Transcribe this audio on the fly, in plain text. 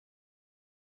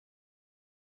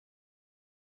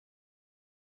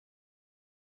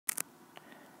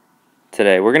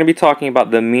Today we're going to be talking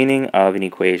about the meaning of an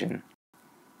equation.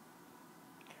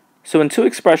 So when two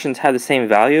expressions have the same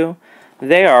value,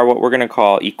 they are what we're going to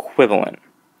call equivalent.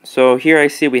 So here I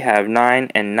see we have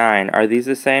 9 and 9. Are these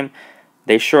the same?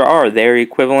 They sure are. They're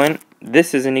equivalent.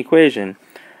 This is an equation.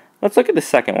 Let's look at the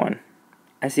second one.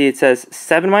 I see it says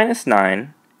 7 minus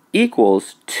 9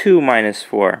 equals 2 minus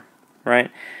 4,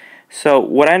 right? So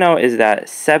what I know is that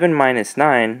 7 minus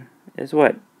 9 is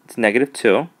what? It's negative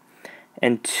 2.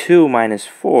 And 2 minus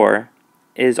 4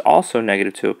 is also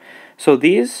negative 2. So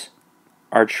these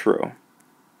are true.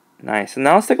 Nice. And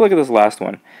now let's take a look at this last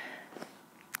one.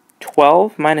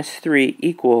 12 minus 3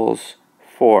 equals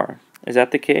 4. Is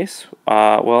that the case?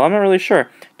 Well, I'm not really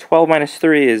sure. 12 minus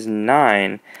 3 is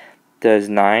 9. Does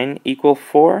 9 equal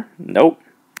 4? Nope.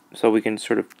 So we can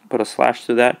sort of put a slash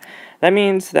through that. That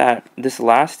means that this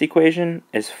last equation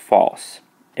is false.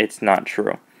 It's not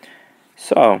true.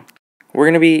 So we're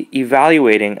going to be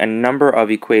evaluating a number of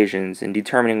equations and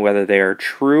determining whether they are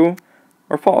true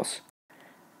or false.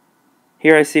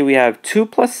 Here I see we have 2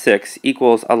 plus 6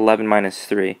 equals 11 minus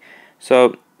 3.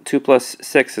 So 2 plus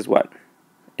 6 is what?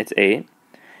 It's 8.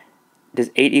 Does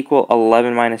 8 equal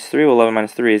 11 minus 3? Well, 11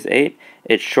 minus 3 is 8.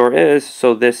 It sure is,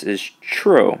 so this is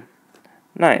true.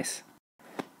 Nice.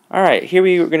 Alright, here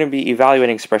we are going to be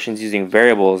evaluating expressions using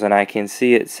variables, and I can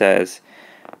see it says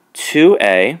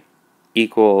 2a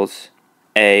equals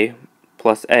a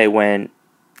plus a when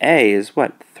a is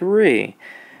what? 3.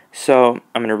 So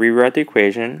I'm going to rewrite the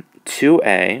equation.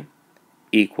 2a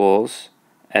equals,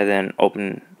 and then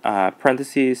open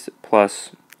parentheses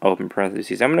plus open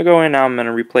parentheses. I'm going to go in now, I'm going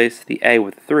to replace the a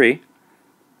with 3.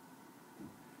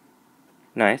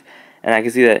 Nice. And I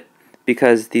can see that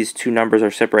because these two numbers are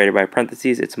separated by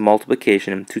parentheses, it's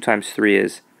multiplication. 2 times 3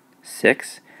 is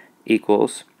 6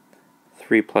 equals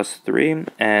 3 plus 3,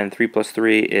 and 3 plus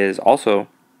 3 is also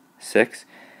 6.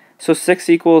 So 6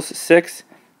 equals 6.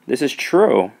 This is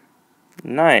true.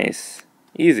 Nice.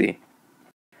 Easy.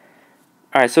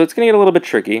 Alright, so it's going to get a little bit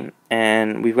tricky,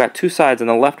 and we've got two sides. On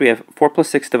the left we have 4 plus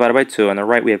 6 divided by 2. On the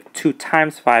right we have 2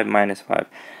 times 5 minus 5.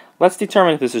 Let's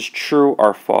determine if this is true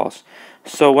or false.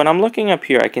 So when I'm looking up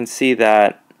here, I can see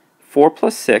that 4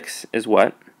 plus 6 is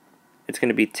what? It's going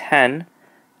to be 10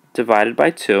 divided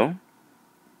by 2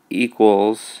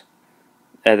 equals,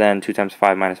 and then 2 times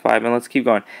 5 minus 5. And let's keep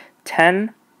going.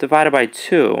 10 divided by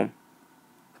 2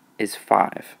 is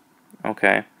 5.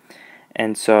 Okay?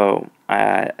 And so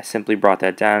I simply brought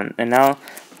that down. And now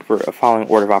for a following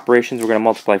order of operations, we're going to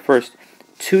multiply first.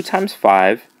 2 times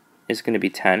 5 is going to be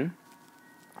 10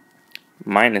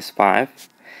 minus 5.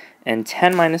 And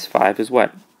 10 minus 5 is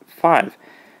what? 5.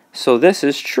 So this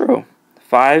is true.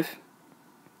 5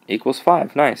 equals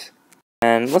 5. Nice.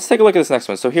 And let's take a look at this next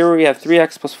one. So here we have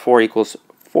 3x plus 4 equals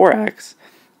 4x.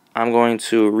 I'm going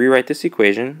to rewrite this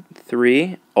equation.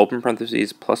 3 open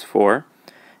parentheses plus 4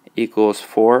 equals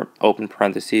 4 open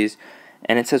parentheses.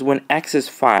 And it says when x is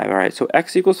 5. Alright, so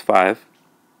x equals 5.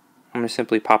 I'm going to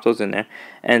simply pop those in there.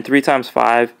 And 3 times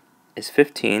 5 is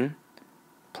 15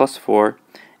 plus 4.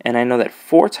 And I know that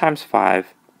 4 times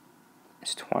 5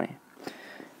 is 20.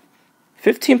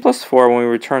 15 plus 4, when we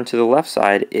return to the left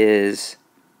side, is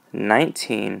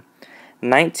 19.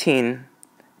 19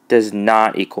 does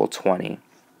not equal 20.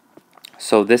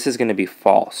 So this is going to be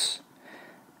false.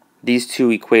 These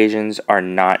two equations are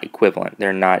not equivalent.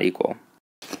 They're not equal.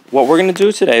 What we're going to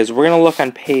do today is we're going to look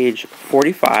on page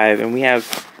 45, and we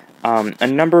have a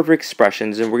number of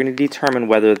expressions, and we're going to determine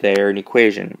whether they're an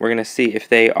equation. We're going to see if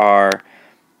they are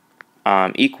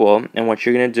equal, and what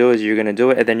you're going to do is you're going to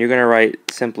do it, and then you're going to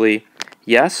write simply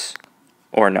yes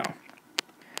or no.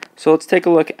 So let's take a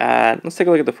look at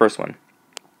the first one.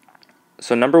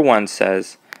 So number 1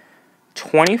 says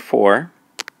 24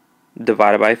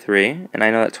 divided by 3, and I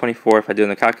know that 24, if I do it in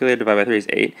the calculator, divided by 3 is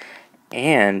 8,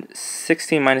 and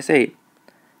 16 minus 8,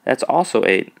 that's also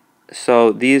 8.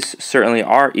 So these certainly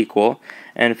are equal,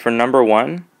 and for number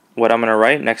 1, what I'm going to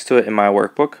write next to it in my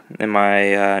workbook, in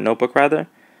my notebook rather,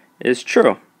 is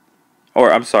true.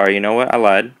 Or, I'm sorry, you know what? I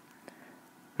lied.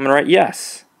 I'm going to write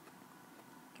yes.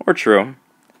 Or true.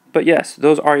 But yes,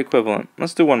 those are equivalent.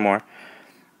 Let's do one more.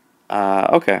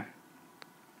 Okay.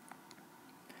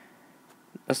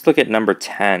 Let's look at number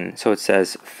 10. So it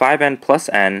says 5n plus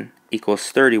n equals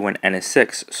 30 when n is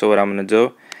 6. So what I'm going to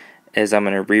do is I'm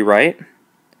going to rewrite.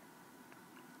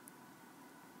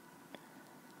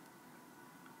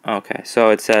 Okay, so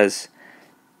it says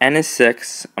n is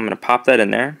 6. I'm going to pop that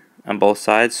in there on both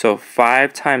sides. So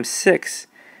 5 times 6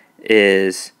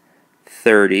 is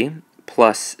 30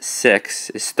 plus 6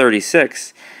 is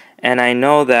 36. And I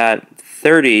know that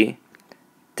 30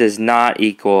 does not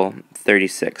equal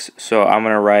 36. So I'm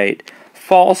going to write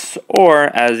false, or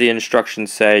as the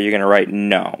instructions say, you're going to write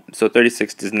no. So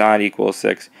 36 does not equal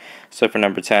 6. So for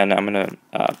number 10, I'm going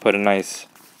to put a nice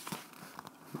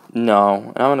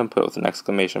no, and I'm going to put it with an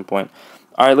exclamation point.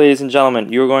 Alright, ladies and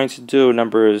gentlemen, you're going to do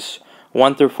numbers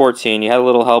 1 through 14. You had a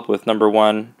little help with number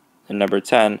 1 and number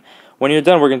 10. When you're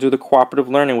done, we're going to do the cooperative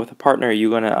learning with a partner. You're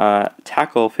going to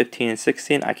tackle 15 and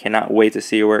 16. I cannot wait to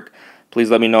see your work. Please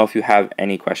let me know if you have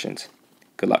any questions.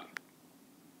 Good luck.